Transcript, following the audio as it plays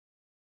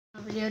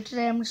video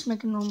today. I'm just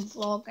making a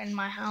vlog in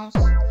my house. I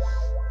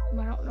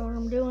don't know what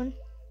I'm doing.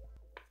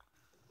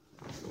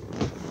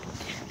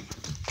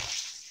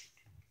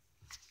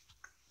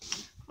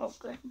 Oh,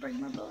 good. Bring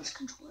my Bose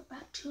controller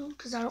back to him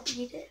because I don't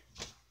need it.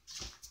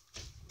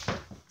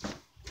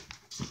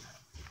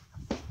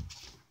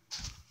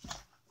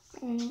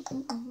 I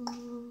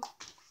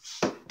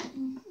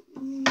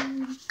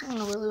don't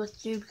know really what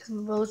to do because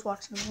my Bo's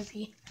watching a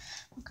movie.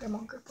 My grandma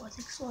and grandpa, I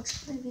think, is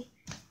watching a movie.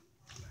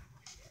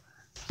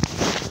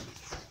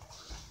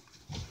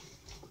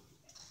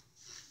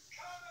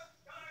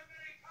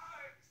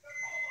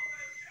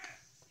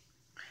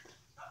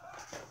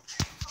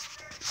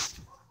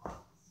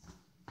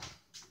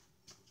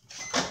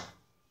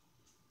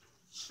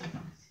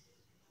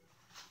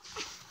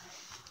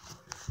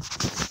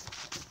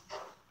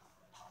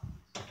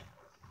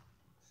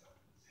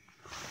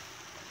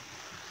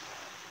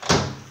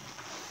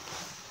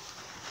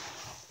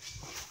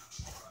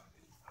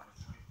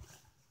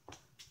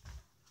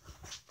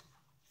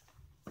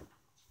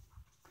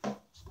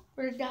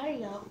 Where did Daddy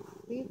go?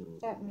 Leave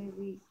that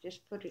movie,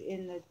 just put it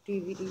in the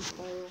DVD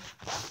player.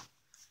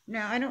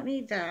 No, I don't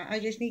need that. I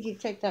just need you to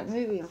take that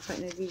movie and put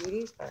it in the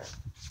DVD player.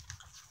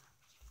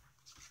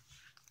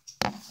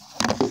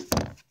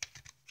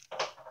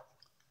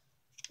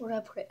 Where did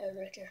I put it? Oh,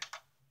 right there.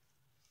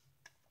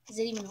 Is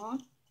it even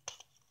on?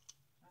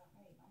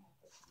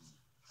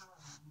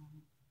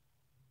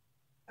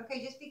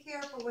 Okay, just be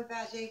careful with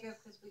that, Jacob,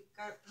 because we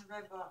got it from the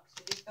red box.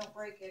 So just don't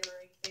break it or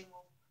anything.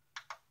 We'll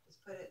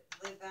just put it,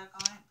 lid back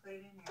on it, put it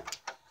in here.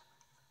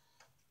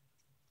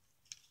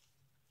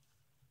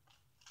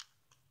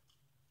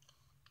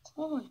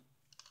 Come on.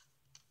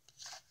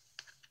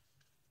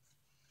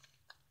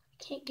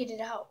 Can't get it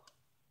out.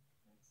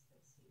 That's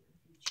this here,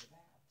 featured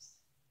apps.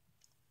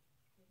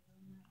 Click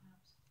on that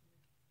apps here.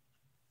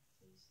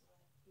 Please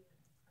select here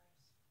and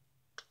press.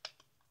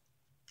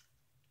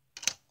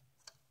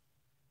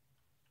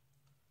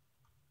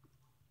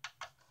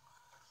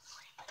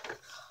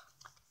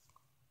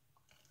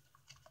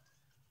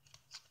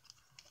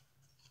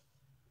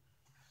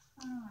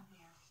 Oh,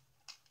 here.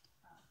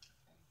 Oh, okay.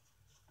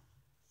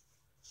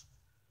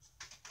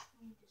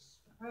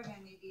 I'm probably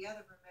going to need the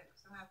other remote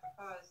because I'm going to have to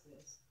pause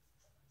this.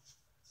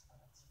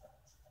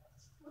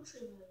 What's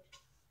remote?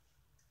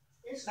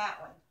 This That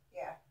one,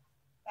 yeah.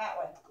 That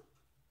one.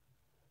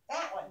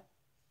 That one.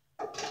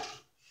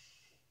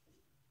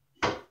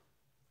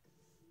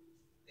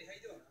 Hey, how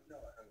you doing? I'm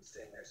Noah. I'm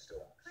staying next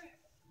door. Hi.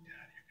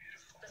 God, you're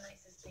beautiful. The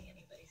nicest thing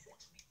anybody said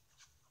to me.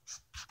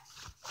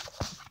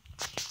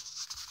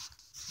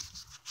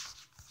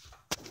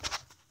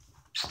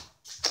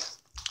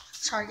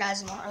 Sorry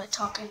guys, I'm not really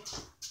talking.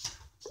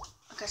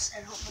 Like I said,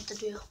 I don't know what to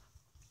do.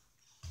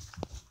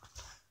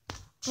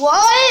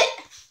 What?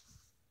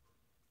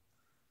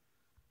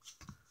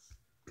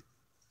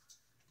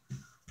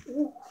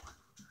 Ooh.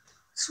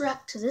 Let's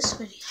react to this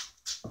video.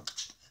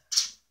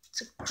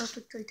 It's like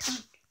perfectly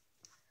timed.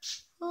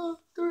 Oh,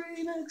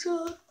 3 next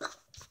up.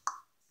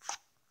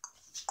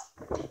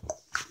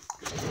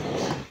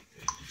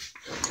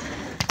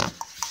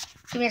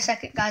 Give me a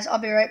second, guys. I'll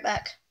be right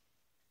back.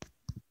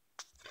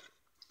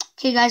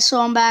 Okay, guys, so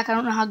I'm back. I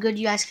don't know how good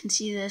you guys can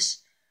see this,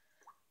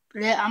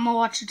 but I'm gonna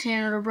watch the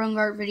Tanner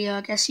Brungart video.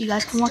 I guess you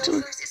guys can watch it.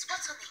 It's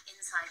what's on the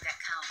inside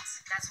that counts.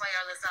 That's why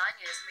our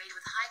lasagna is made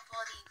with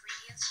high-quality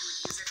ingredients you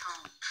would use at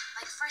home,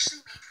 like freshly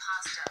made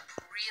pasta,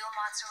 real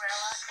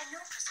mozzarella, and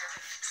no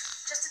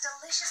preservatives. Just a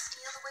delicious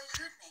meal the way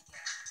you'd make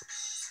it.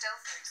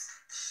 Stouffer's.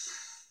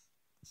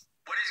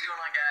 What is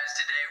going on, guys?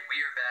 Today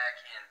we are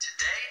back, and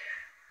today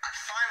I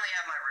finally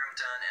have my room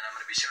done, and I'm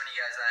going to be showing you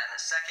guys that in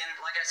a second.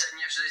 Like I said in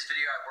yesterday's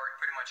video, I worked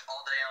pretty much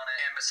all day on it,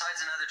 and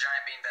besides another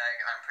giant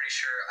beanbag, I'm pretty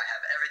sure I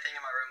have everything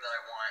in my room that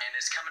I want, and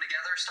it's coming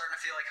together, starting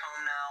to feel like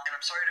home now. And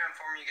I'm sorry to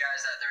inform you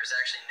guys that there's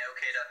actually no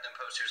Kate Upton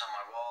posters on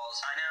my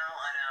walls. I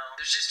know.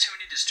 There's just too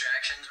many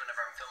distractions whenever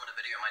I'm filming a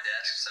video at my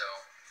desk, so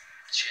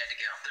she had to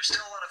go. There's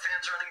still a lot of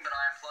fans running, but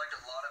I unplugged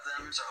a lot of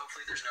them, so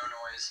hopefully there's no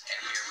noise, and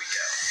here we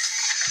go.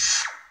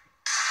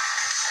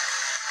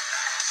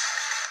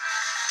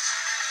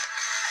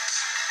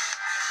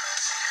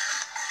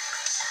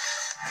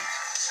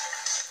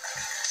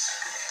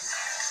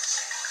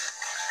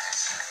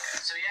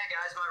 So yeah,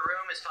 guys, my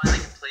room is finally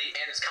complete,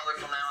 and it's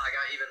colorful now. I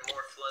got even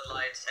more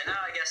floodlights, and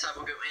now I guess I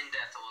will go in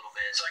depth a little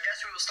bit. So I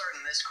guess we will start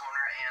in this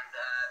corner, and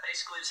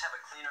basically just have a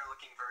cleaner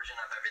looking version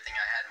of everything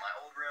I had in my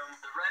old room.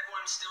 The red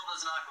one still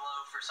does not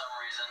glow for some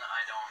reason.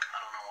 I don't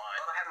know why.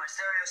 But I have my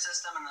stereo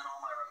system and then all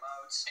my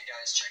remotes. And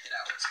guys, check it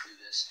out. Let's do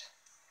this.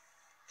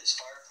 This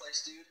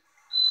fireplace, dude.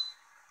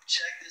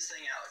 Check this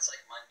thing out. It's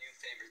like my new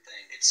favorite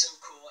thing. It's so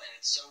cool and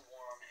it's so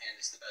warm and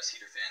it's the best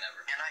heater fan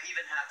ever. And I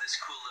even have this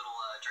cool little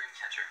dream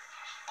catcher.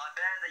 My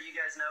bed that you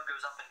guys know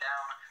goes up and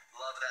down.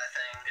 Love that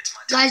thing. It's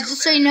my Guys,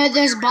 just so you know,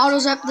 there's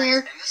bottles up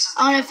there.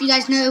 I don't know if you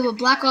guys know, but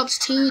Black Ops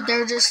 2,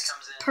 they're just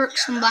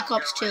perks from Black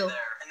Ops 2. And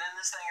then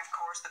this thing, of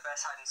course, the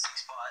best hide and seek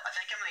spot. I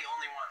think I'm the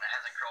only one that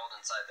hasn't crawled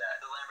inside that.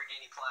 The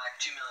Lamborghini plaque,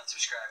 2 million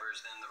subscribers,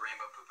 then the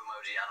rainbow poop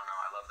emoji. I don't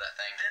know. I love that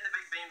thing. Then the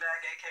big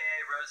beanbag,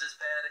 aka Rose's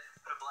bed.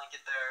 Put a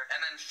blanket there.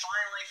 And then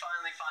finally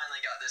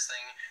got this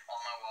thing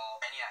on my wall.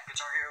 And yeah,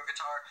 Guitar Hero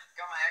guitar,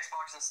 got my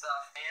Xbox and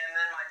stuff. And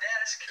then my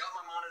desk, got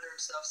my monitor and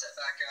stuff set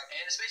back up.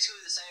 And it's basically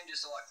the same,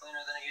 just a lot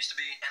cleaner than it used to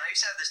be. And I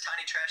used to have this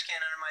tiny trash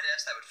can under my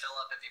desk that would fill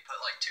up if you put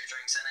like 2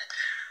 drinks in it.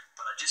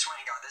 But I just went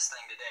and got this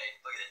thing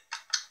today. Look at it.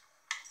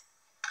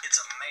 It's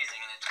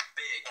amazing and it's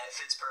big and it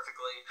fits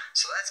perfectly,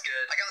 so that's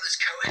good. I got this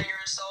coat hanger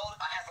installed.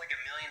 I have like a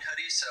million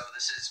hoodies, so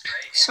this is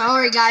great.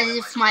 Sorry guys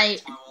if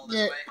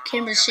the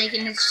camera's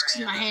shaking, it's just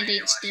because my hand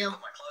ain't still.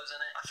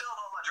 I filled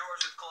all my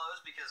drawers with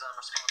clothes because I'm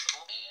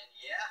responsible. And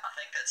yeah, I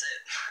think that's it.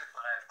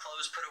 But I have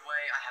clothes put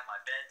away. I have my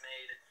bed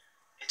made.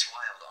 It's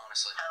wild,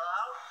 honestly.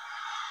 Hello?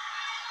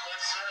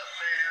 What's up,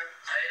 man?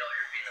 I ate all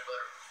your peanut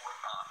butter before.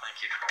 Oh, thank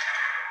you.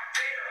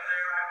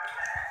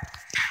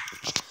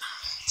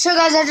 So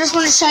guys, I just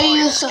want to show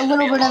you a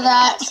little bit of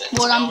that,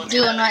 what I'm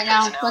doing right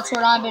now. That's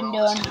what I've been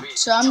doing.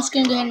 So I'm just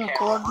going to go ahead and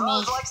record me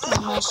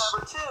on this.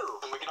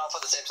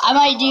 I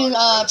might do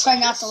try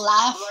not to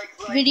laugh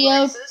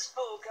video.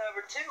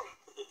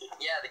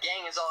 Yeah, the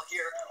gang is all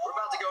here. We're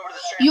about to go over to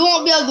the You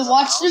won't be able to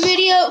watch the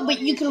video, but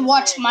you can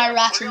watch my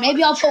reaction.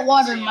 Maybe I'll put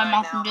water in my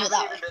mouth and do it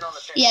that way.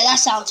 Yeah, that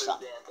sounds fun.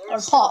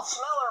 Or pause.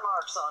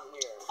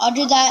 I'll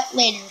do that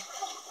later.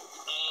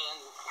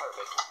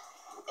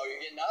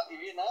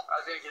 I was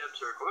gonna get up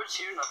to record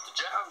you, not to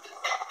jump.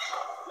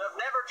 I've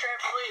never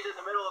trampolined in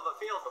the middle of a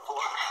field before.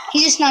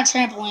 He's just not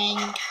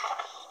trampoline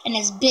in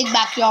his big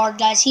backyard,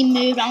 guys. He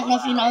moved. I don't know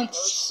if you know.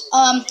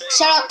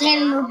 Shout out to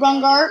Tanner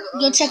Brungart.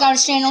 Go check out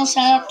his channel.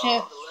 Shout out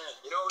to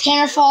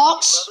Tanner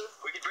Fox.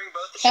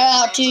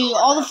 Shout out to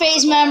all the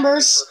FaZe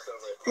members.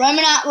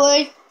 Raymond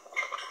Atwood.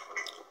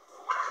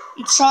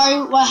 I'm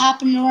sorry what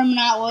happened to Raymond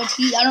Atwood.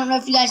 I don't know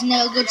if you guys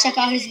know. Go check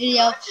out his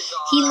video.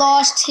 He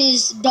lost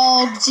his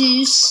dog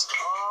Zeus,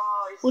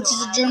 which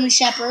is a German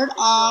Shepherd.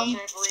 I'll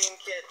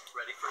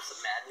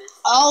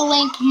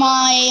link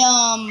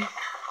my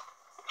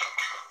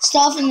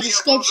stuff in the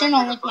description.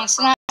 I'll link my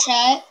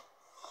Snapchat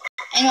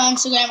and on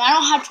Instagram. I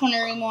don't have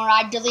Twitter anymore.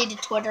 I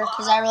deleted Twitter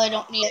because I really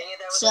don't need it.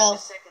 So.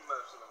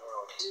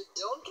 Dude,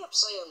 Dylan kept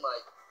saying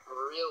like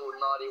real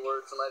naughty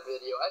words in my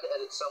video. I had to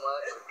edit so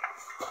much.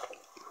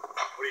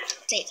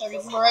 It's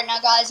 8:34 right now,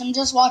 guys. I'm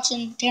just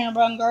watching Tanner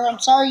Brungart. I'm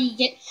sorry you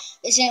get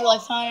this ain't really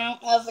fun. I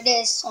don't know if it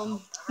is.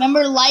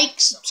 Remember, like,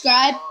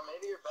 subscribe.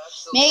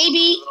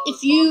 Maybe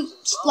if you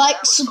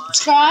like,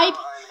 subscribe,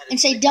 and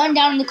say done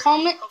down in the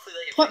comment,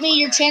 put me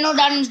your channel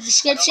down in the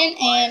description,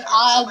 and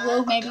I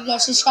will maybe go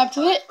subscribe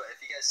to it. But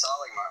if you guys saw,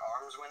 like, my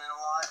arms went in a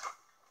lot.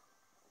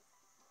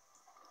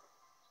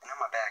 And now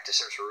my back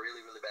just hurts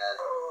really, really bad.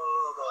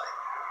 Oh, boy.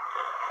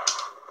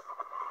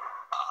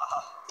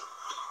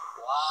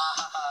 Wow.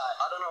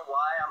 I don't know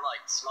why I'm,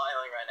 like,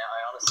 smiling right now.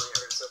 I honestly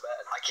hurt so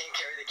bad. I can't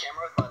carry the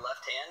camera with my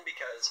left hand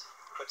because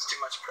it puts too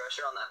much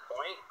pressure on that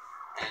point.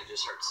 And it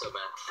just hurts so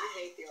bad. I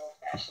hate the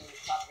old-fashioned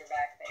top of your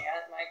back thing.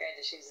 My guy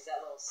just uses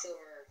that little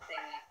silver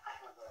thingy. I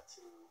have that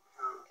too.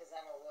 Because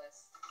I'm a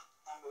wuss.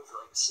 I move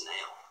like a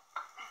snail.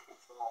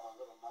 With all the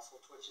little muscle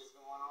twitches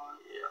going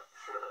on. Yeah.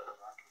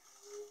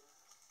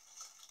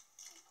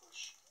 And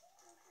push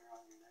down here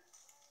on your neck.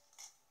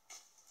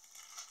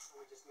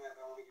 We just met.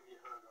 I want to give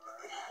you a hug,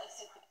 alright?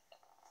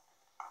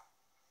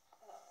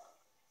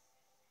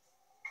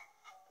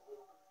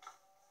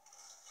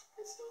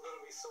 It's still going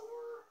to be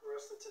sore the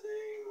rest of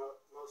today,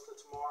 most of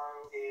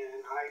tomorrow,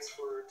 and ice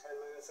for 10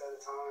 minutes at a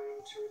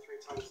time, 2 or 3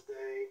 times a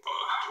day.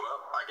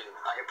 Well, I can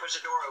push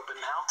the door open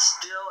now.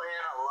 Still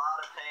in a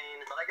lot of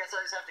pain, but I guess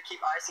I just have to keep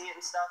icing it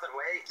and stuff and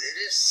wait. It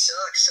just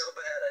sucks so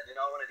bad. I do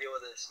not want to deal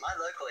with this. My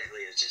luck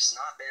lately has just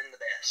not been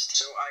the best.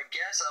 So I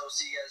guess I will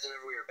see you guys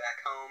whenever we are back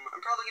home.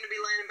 I'm probably going to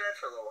be laying in bed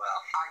for a little while.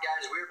 Alright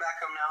guys, we're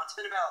back home now. It's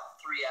been about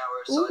 3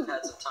 hours, so I've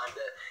had some time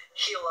to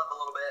heal up a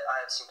little bit.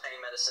 I have some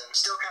pain medicine.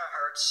 Still kind of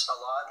hurts a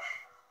lot.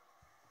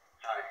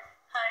 Hi.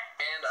 Hi.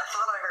 And I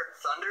thought I heard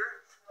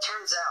thunder.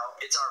 Turns out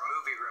it's our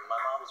movie room. My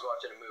mom was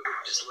watching a movie.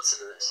 Just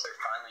listen to this. They're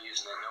finally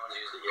using it. No one's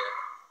used it yet.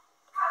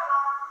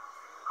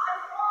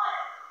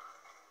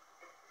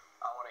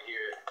 I want to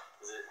hear it.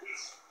 Is it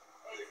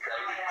crazy?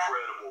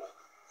 Incredible.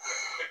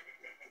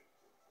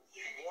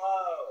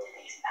 Whoa.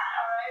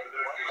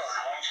 What the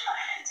heck?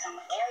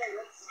 Hey,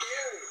 that's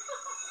scary.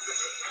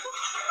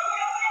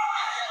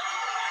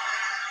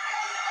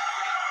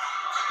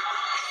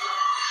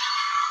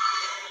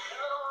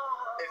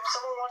 If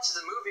someone watches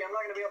a movie, I'm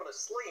not going to be able to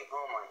sleep.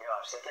 Oh my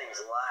gosh, that thing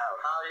is loud.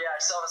 Oh yeah, I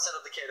still haven't set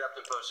up the Kate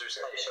Upton posters.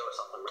 Hey, show us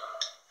something, bro.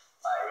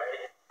 Alright,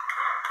 ready?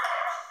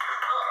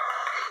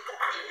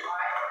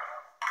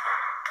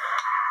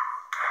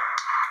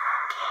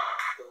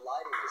 The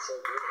lighting is so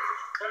good.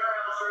 Turn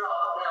around, turn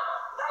off.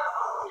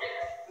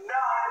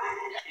 No.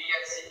 You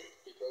guys see?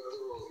 You broke the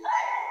rules.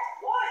 Hey,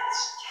 what?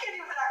 You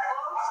can't even that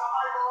close.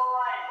 I'm the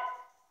line.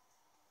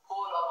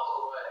 Pull it up all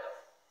the way.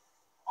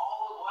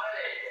 All the way.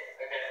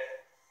 Okay.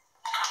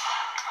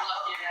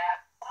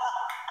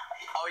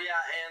 Oh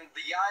yeah, and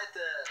the guy at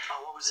the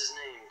what was his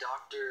name?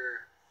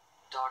 Dr.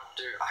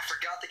 Doctor, I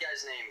forgot the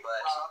guy's name, but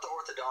it's not the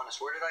orthodontist.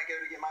 Where did I go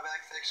to get my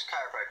back fixed?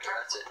 Chiropractor,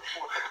 that's it.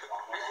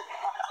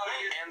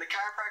 And the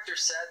chiropractor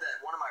said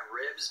that one of my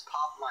ribs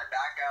popped my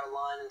back out of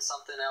line and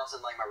something else,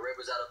 and like my rib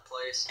was out of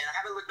place. And I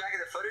haven't looked back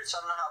at the footage,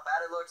 so I don't know how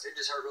bad it looks. It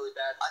just hurt really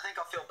bad. I think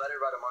I'll feel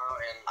better by tomorrow,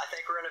 and I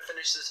think we're gonna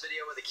finish this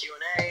video with a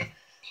Q&A,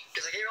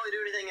 because I can't really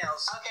do anything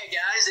else. Okay,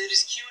 guys, it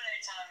is Q&A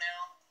time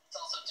now. It's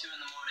also 2 in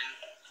the morning.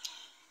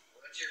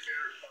 What's your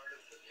favorite part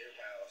of the new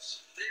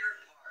house?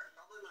 Favorite part?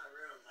 Probably my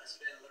room. I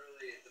spend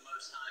literally the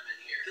most time in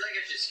here. I feel like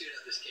I should scoot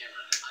up this camera.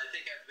 I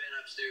think I've been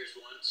upstairs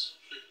once.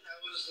 How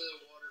was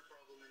the water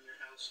problem in your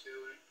house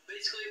going?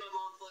 Basically, my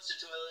mom flushed the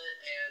toilet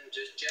and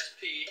just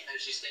pee, as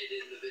she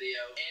stated in the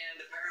video.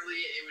 And apparently,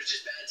 it was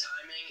just bad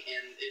timing,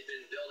 and it'd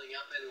been building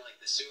up in like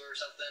the sewer or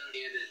something,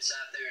 and it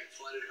sat there and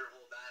flooded her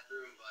whole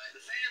bathroom. But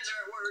the fans are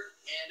at work,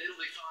 and it'll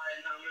be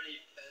fine. How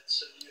many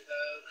pets have you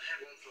had? I had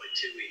one for like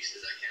 2 weeks.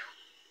 Does that count?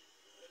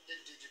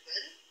 Did you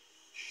pet it?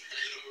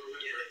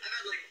 I've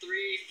had like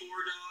 3-4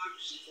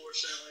 dogs.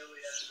 Unfortunately,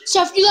 we have to do.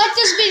 So if you like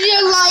this video,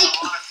 like,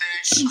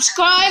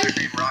 subscribe,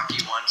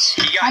 Rocky once.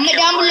 comment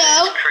down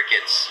below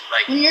Crickets.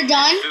 Like when you're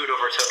done. food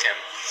overtook him.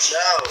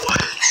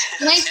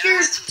 No. Link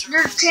your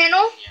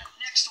channel.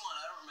 Next one,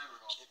 I don't remember.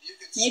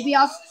 Maybe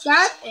I'll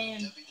subscribe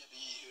and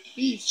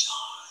peace.